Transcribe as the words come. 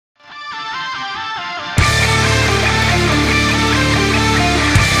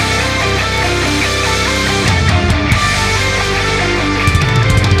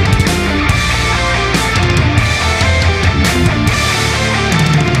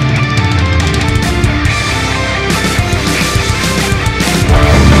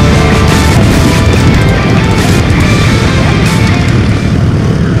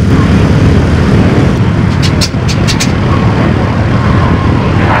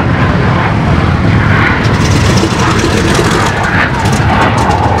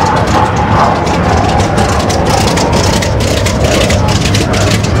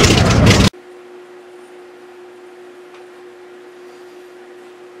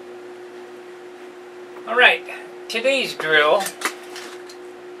Alright, today's drill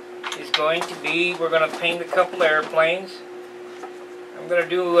is going to be, we're going to paint a couple airplanes. I'm going to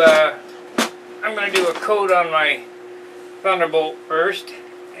do a coat on my Thunderbolt first,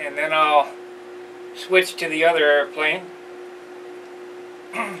 and then I'll switch to the other airplane.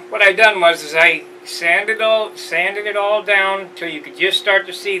 What I done was I sanded it all down till you could just start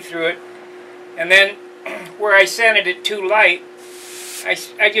to see through it, and then where I sanded it too light,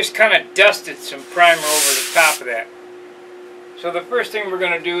 I just kind of dusted some primer over the top of that. So the first thing we're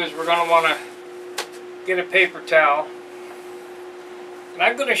going to do is we're going to want to get a paper towel, and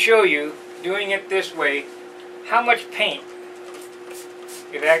I'm going to show you, doing it this way, how much paint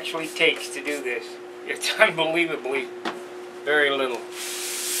it actually takes to do this. It's unbelievably very little.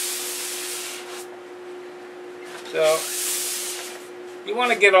 So you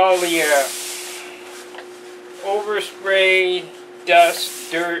want to get all the overspray,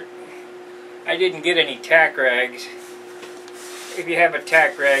 dust, dirt. I didn't get any tack rags. If you have a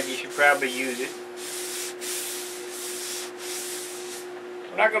tack rag, you should probably use it.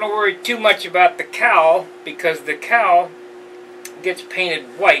 We're not going to worry too much about the cowl, because the cowl gets painted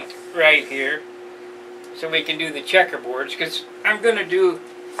white right here, so we can do the checkerboards, because I'm going to do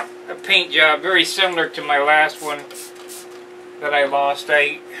a paint job very similar to my last one that I lost.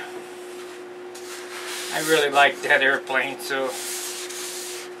 I really liked that airplane, so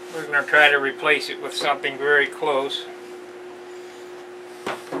we're going to try to replace it with something very close.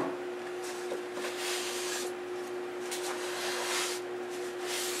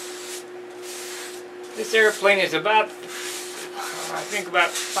 This airplane is about, I think about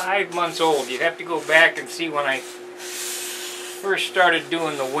 5 months old. You'd have to go back and see when I first started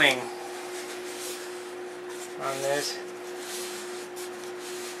doing the wing on this.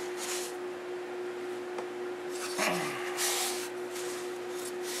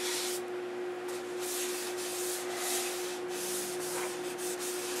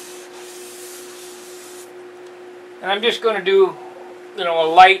 And I'm just going to do, a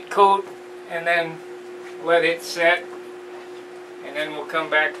light coat and then let it set, and then we'll come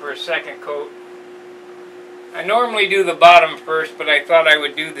back for a second coat. I normally do the bottom first, but I thought I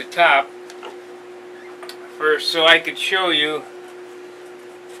would do the top first so I could show you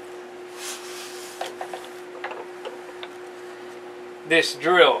this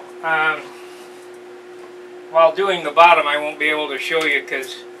drill. While doing the bottom, I won't be able to show you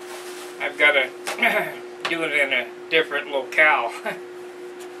because I've got to do it in a different locale.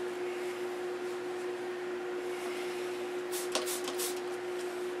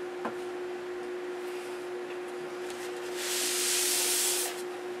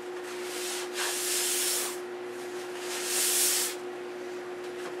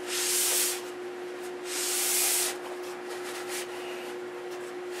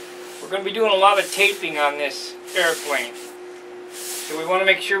 We're going to be doing a lot of taping on this airplane, so we want to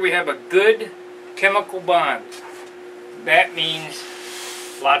make sure we have a good chemical bond. That means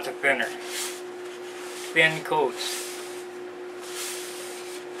lots of thinner, thin coats.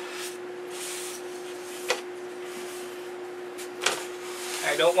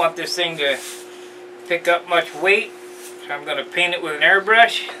 I don't want this thing to pick up much weight, so I'm going to paint it with an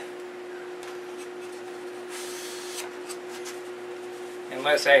airbrush.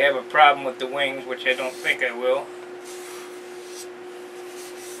 Unless I have a problem with the wings, which I don't think I will.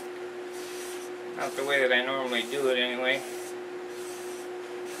 Not the way that I normally do it anyway.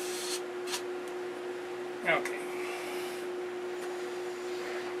 Okay.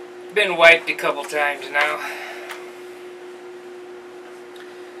 Been wiped a couple times now.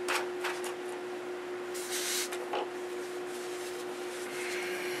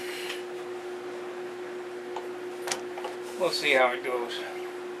 We'll see how it goes.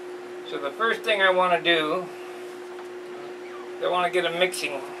 So the first thing I want to do, I want to get a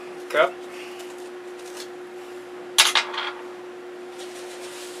mixing cup.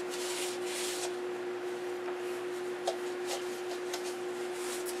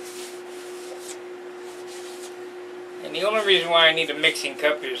 And the only reason why I need a mixing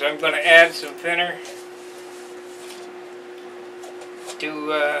cup is I'm going to add some thinner to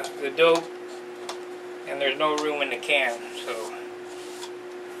the dope, and there's no room in the can, so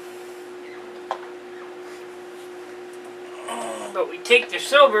but we take the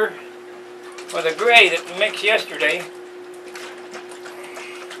silver or the gray that we mixed yesterday,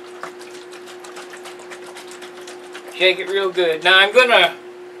 shake it real good. Now I'm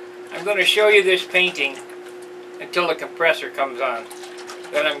gonna show you this painting until the compressor comes on.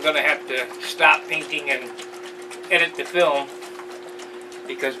 Then I'm gonna have to stop painting and edit the film,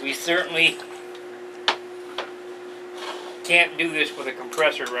 because we certainly can't do this with a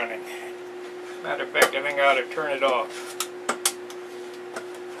compressor running. Matter of fact, I think I ought to turn it off.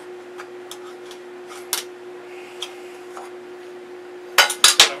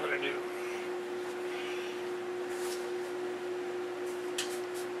 That's what I'm going to do.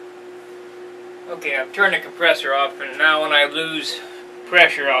 Okay, I've turned the compressor off, and now when I lose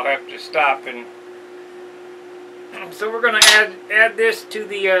pressure, I'll have to stop. And so we're going to add this to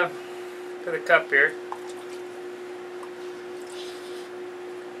the cup here.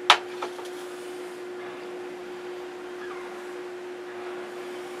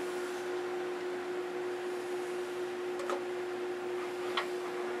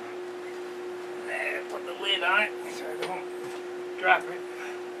 Put the lid on it so I don't drop it,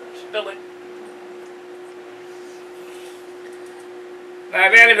 spill it. Now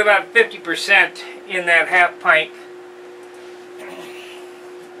I've added about 50% in that half pint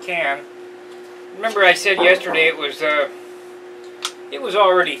can. Remember I said yesterday it was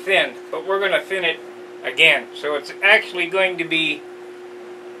already thin, but we're going to thin it again. So it's actually going to be,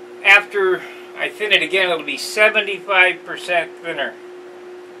 after I thin it again, it'll be 75% thinner.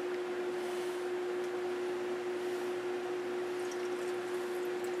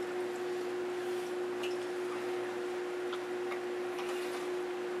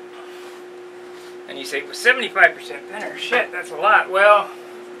 And you say, well, 75% thinner, shit, that's a lot. Well,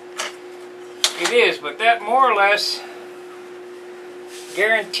 it is, but that more or less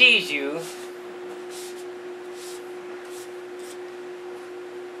guarantees you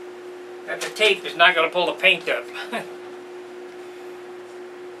that the tape is not going to pull the paint up.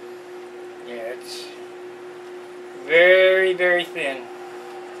 Yeah, it's very, very thin.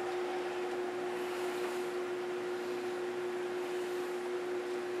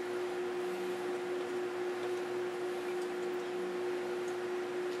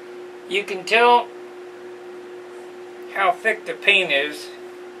 You can tell how thick the paint is.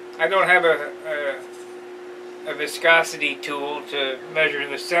 I don't have a viscosity tool to measure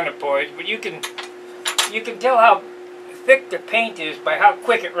the centipoise, but you can tell how thick the paint is by how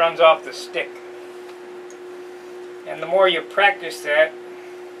quick it runs off the stick. And the more you practice that,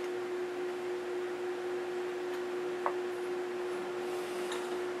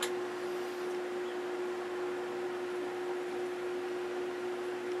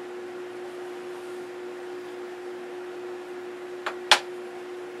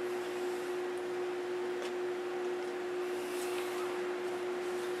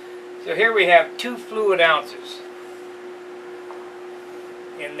 so here we have 2 fluid ounces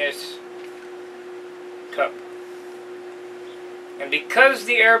in this cup. And because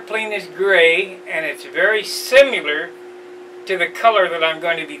the airplane is gray and it's very similar to the color that I'm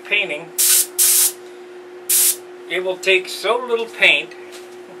going to be painting, it will take so little paint,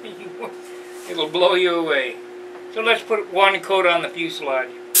 it'll blow you away. So let's put 1 coat on the fuselage.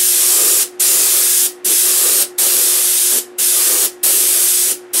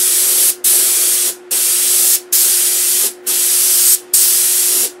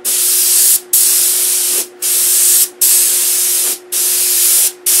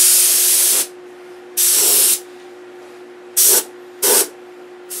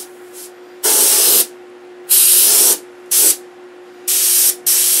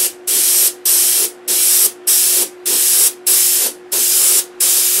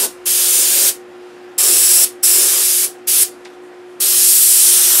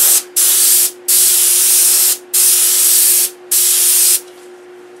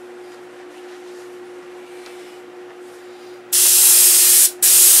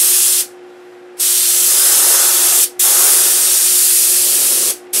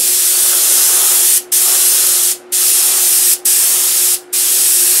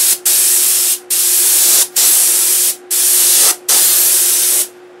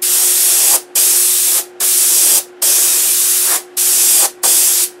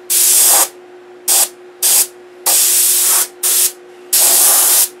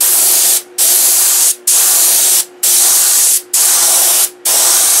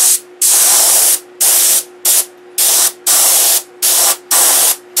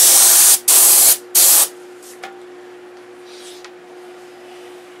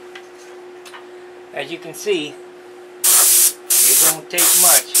 As you can see, it don't take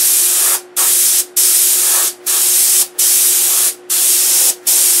much.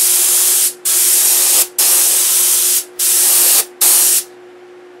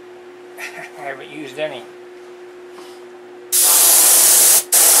 I haven't used any.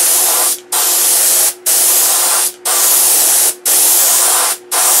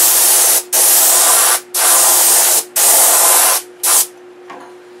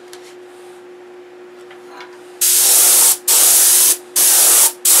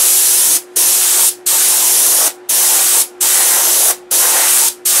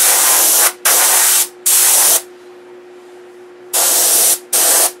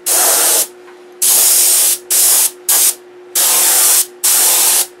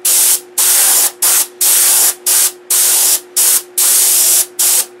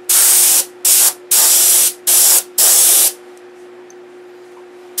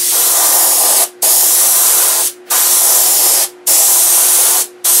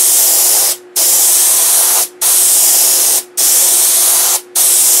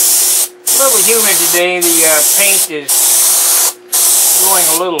 it today, the paint is going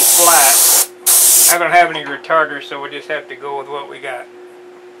a little flat. I don't have any retarder, so we just have to go with what we got.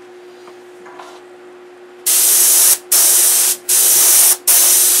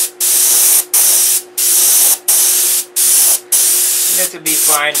 And this will be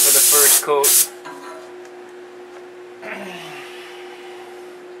fine for the first coat.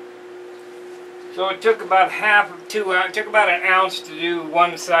 So it took about it took about an ounce to do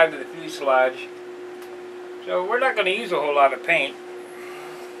one side of the fuselage. So we're not going to use a whole lot of paint.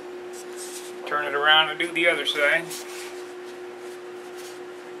 Turn it around and do the other side.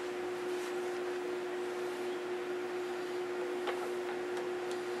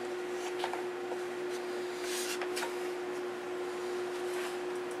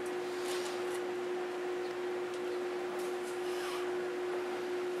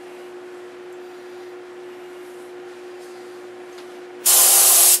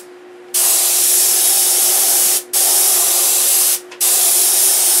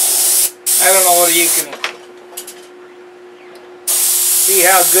 I don't know whether you can see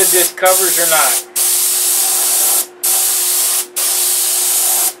how good this covers or not.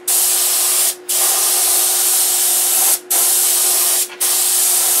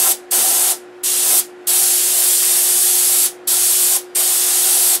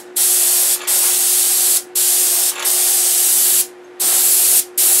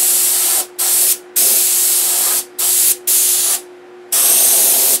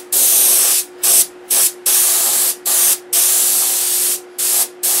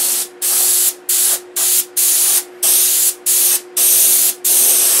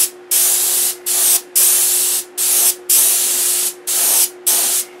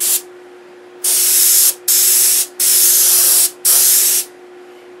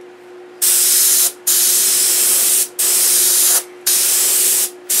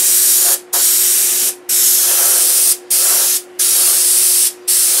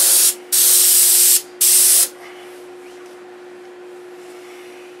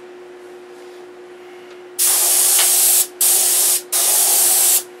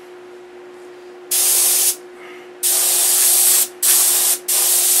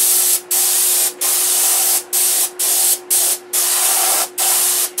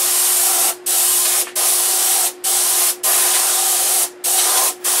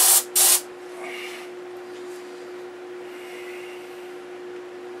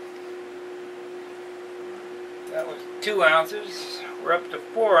 That was 2 ounces. We're up to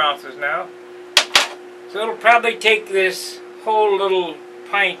 4 ounces now. So it'll probably take this whole little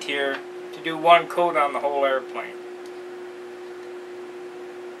pint here to do one coat on the whole airplane.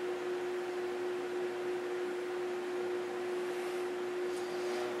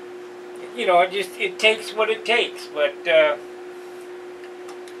 You know, it takes what it takes, but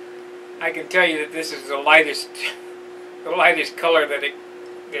I can tell you that this is the lightest color that it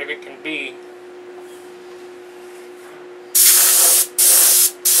can be.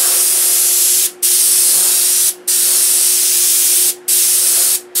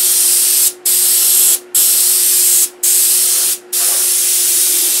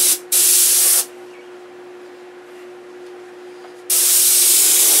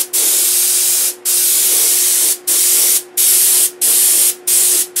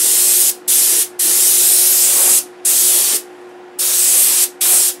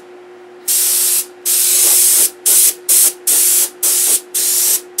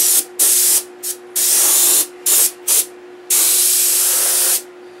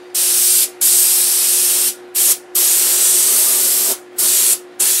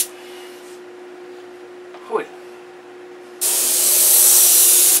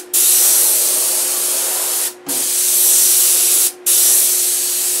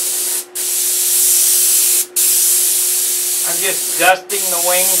 I'm just dusting the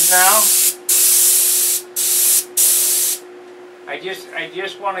wings now. I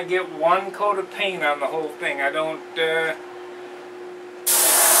just want to get one coat of paint on the whole thing. I'm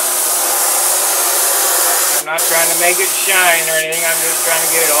not trying to make it shine or anything. I'm just trying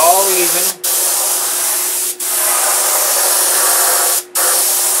to get it all even.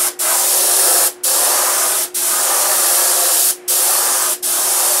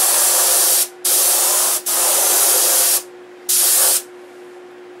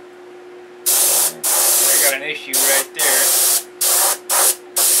 An issue right there.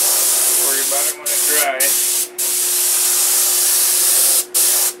 Don't worry about it when it dries.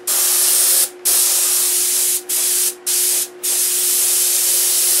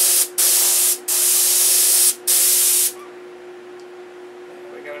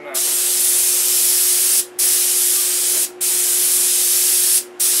 We got enough.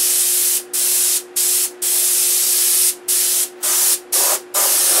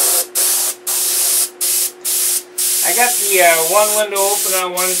 one window open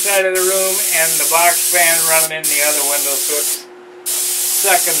on one side of the room and the box fan running in the other window, so it's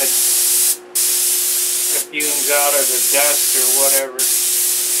sucking the fumes out or the dust or whatever.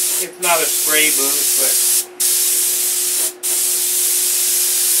 It's not a spray booth, but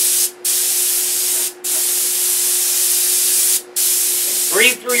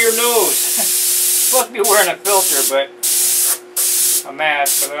breathe through your nose. Supposed to be wearing a filter, but a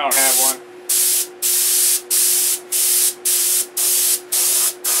mask, but I don't have one.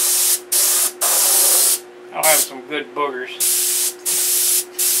 I'll have some good boogers.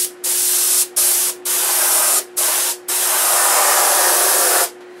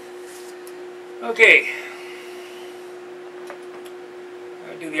 Okay.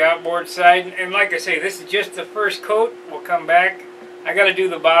 I'll do the outboard side, and like I say, this is just the first coat. We'll come back. I got to do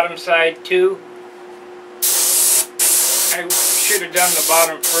the bottom side too. I should have done the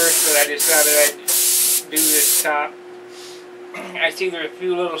bottom first, but I decided I'd do this top. I see there are a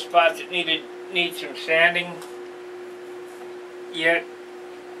few little spots that need some sanding yet.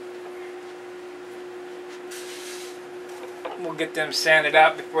 We'll get them sanded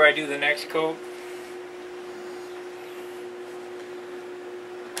out before I do the next coat.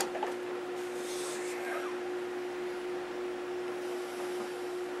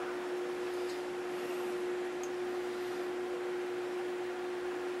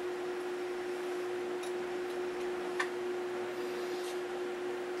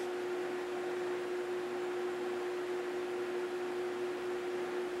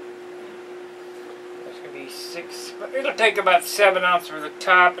 It'll take about 7 ounces for the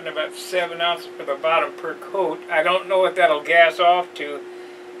top and about 7 ounces for the bottom per coat. I don't know what that'll gas off to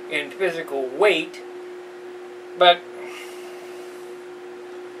in physical weight, but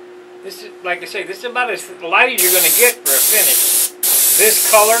this is, like I say, this is about as light as you're going to get for a finish.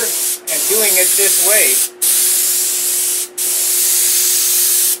 This color and doing it this way.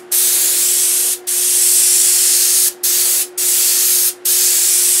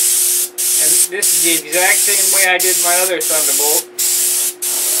 This is the exact same way I did my other Thunderbolt.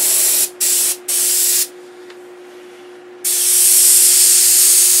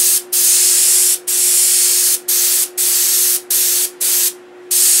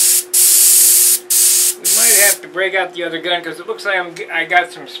 We might have to break out the other gun because it looks like I got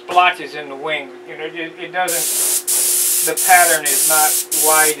some splotches in the wing. You know, it doesn't. The pattern is not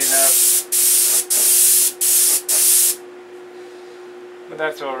wide enough. But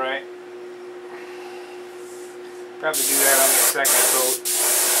that's all right. Probably do that on the second coat.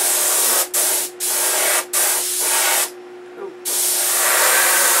 Ooh.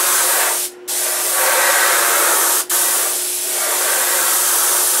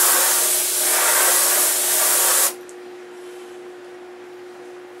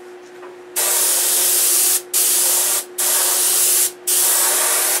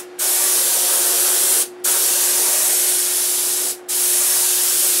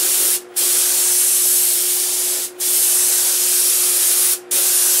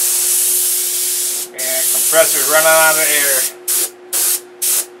 Compressor's running out of air.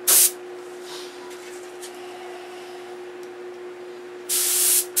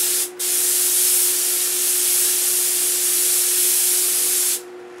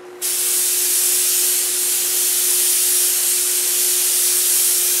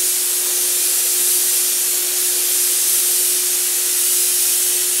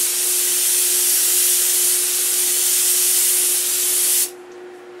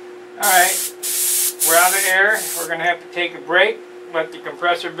 Alright. We're out of air. We're going to have to take a break, let the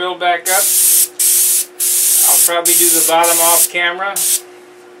compressor build back up. I'll probably do the bottom off camera.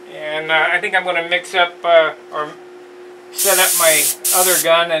 And I think I'm going to mix up or set up my other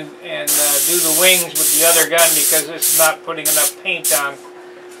gun and do the wings with the other gun because this is not putting enough paint on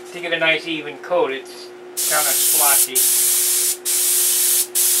to get a nice even coat. It's kind of splotchy.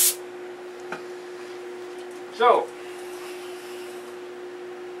 So,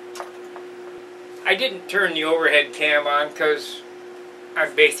 I didn't turn the overhead cam on because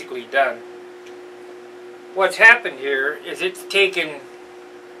I'm basically done. What's happened here is it's taken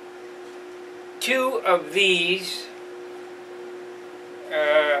 2 of these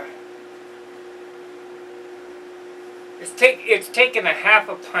it's taken a half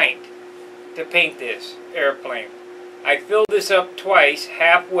a pint to paint this airplane. I filled this up twice,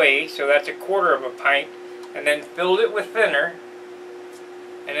 halfway, so that's a quarter of a pint, and then filled it with thinner,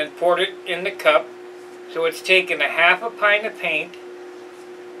 and then poured it in the cup. So it's taken a half a pint of paint,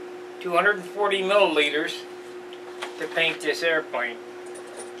 240 milliliters, to paint this airplane.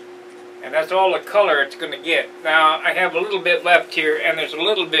 And that's all the color it's going to get. Now, I have a little bit left here, and there's a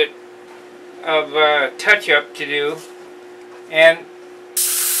little bit of touch-up to do. And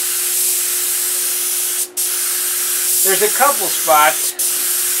there's a couple spots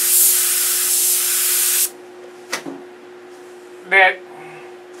that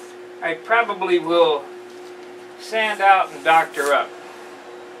I probably will sand out and doctor up,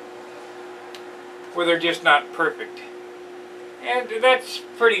 where they're just not perfect. And that's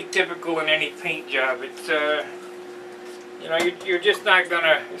pretty typical in any paint job. It's, you know, you're just not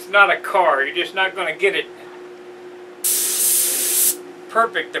gonna, it's not a car, you're just not gonna get it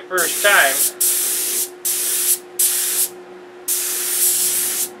perfect the first time.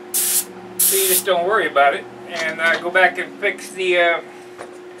 So you just don't worry about it, and go back and fix the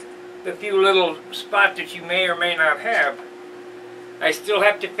few little spots that you may or may not have. I still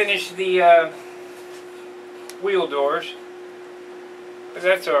have to finish the wheel doors, but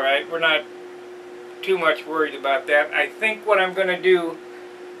that's alright. We're not too much worried about that. I think what I'm going to do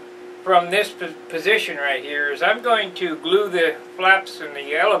from this position right here is I'm going to glue the flaps and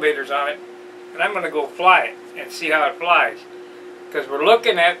the elevators on it, and I'm going to go fly it and see how it flies. Because we're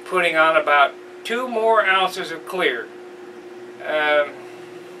looking at putting on about 2 more ounces of clear.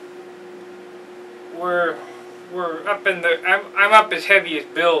 We're up in the, I'm up as heavy as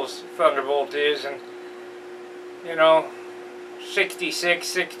Bill's Thunderbolt is, and you know, 66,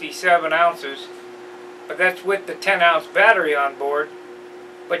 67 ounces, but that's with the 10-ounce battery on board,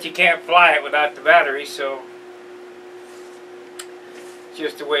 but you can't fly it without the battery, so it's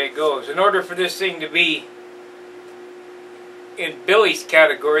just the way it goes. In order for this thing to be in Billy's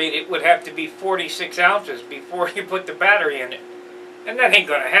category, it would have to be 46 ounces before you put the battery in it, and that ain't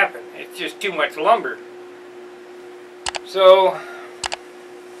gonna happen. It's just too much lumber. So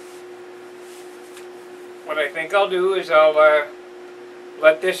what I think I'll do is I'll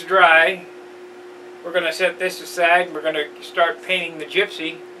let this dry. We're going to set this aside, and we're going to start painting the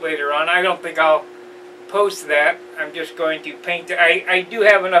Gypsy later on. I don't think I'll post that. I'm just going to paint it. I do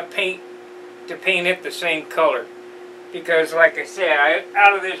have enough paint to paint it the same color, because like I said,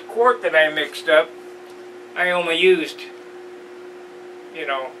 out of this quart that I mixed up, I only used, you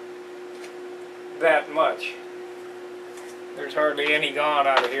know, that much. There's hardly any gone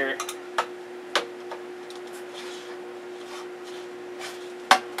out of here.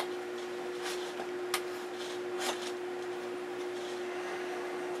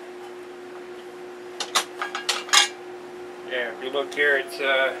 Yeah, if you look here, it's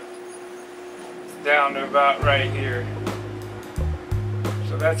down to about right here.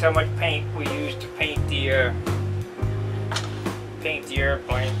 So that's how much paint we used to paint the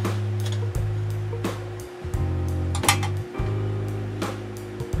airplane.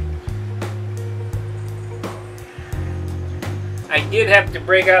 I did have to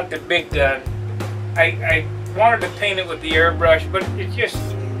break out the big gun. I wanted to paint it with the airbrush, but it just...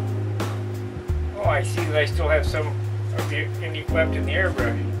 Oh, I see that I still have some of the ink left in the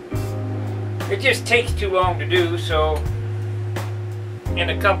airbrush. It just takes too long to do, so in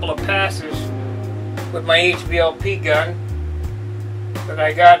a couple of passes with my HVLP gun that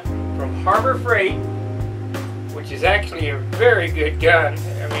I got from Harbor Freight, which is actually a very good gun.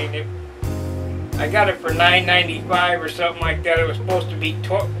 I mean, I got it for $9.95 or something like that. It was supposed to be,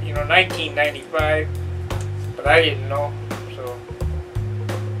 $19.95, but I didn't know. So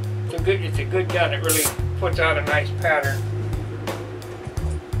it's a good gun. It really puts out a nice pattern.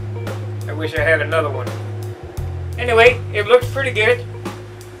 I wish I had another one. Anyway, it looks pretty good.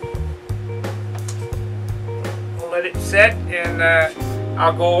 We'll let it set, and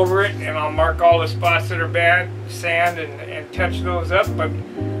I'll go over it, and I'll mark all the spots that are bad, sand, and touch those up. But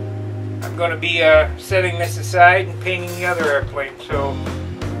I'm going to be setting this aside and painting the other airplane. So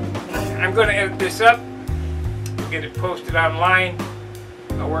I'm going to edit this up, get it posted online.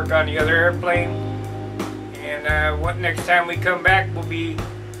 I'll work on the other airplane, and next time we come back, we'll be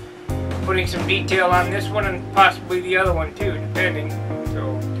putting some detail on this one and possibly the other one too, depending.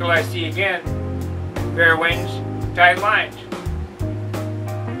 So till I see you again, fair winds, tight lines.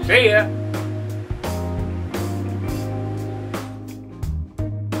 See ya.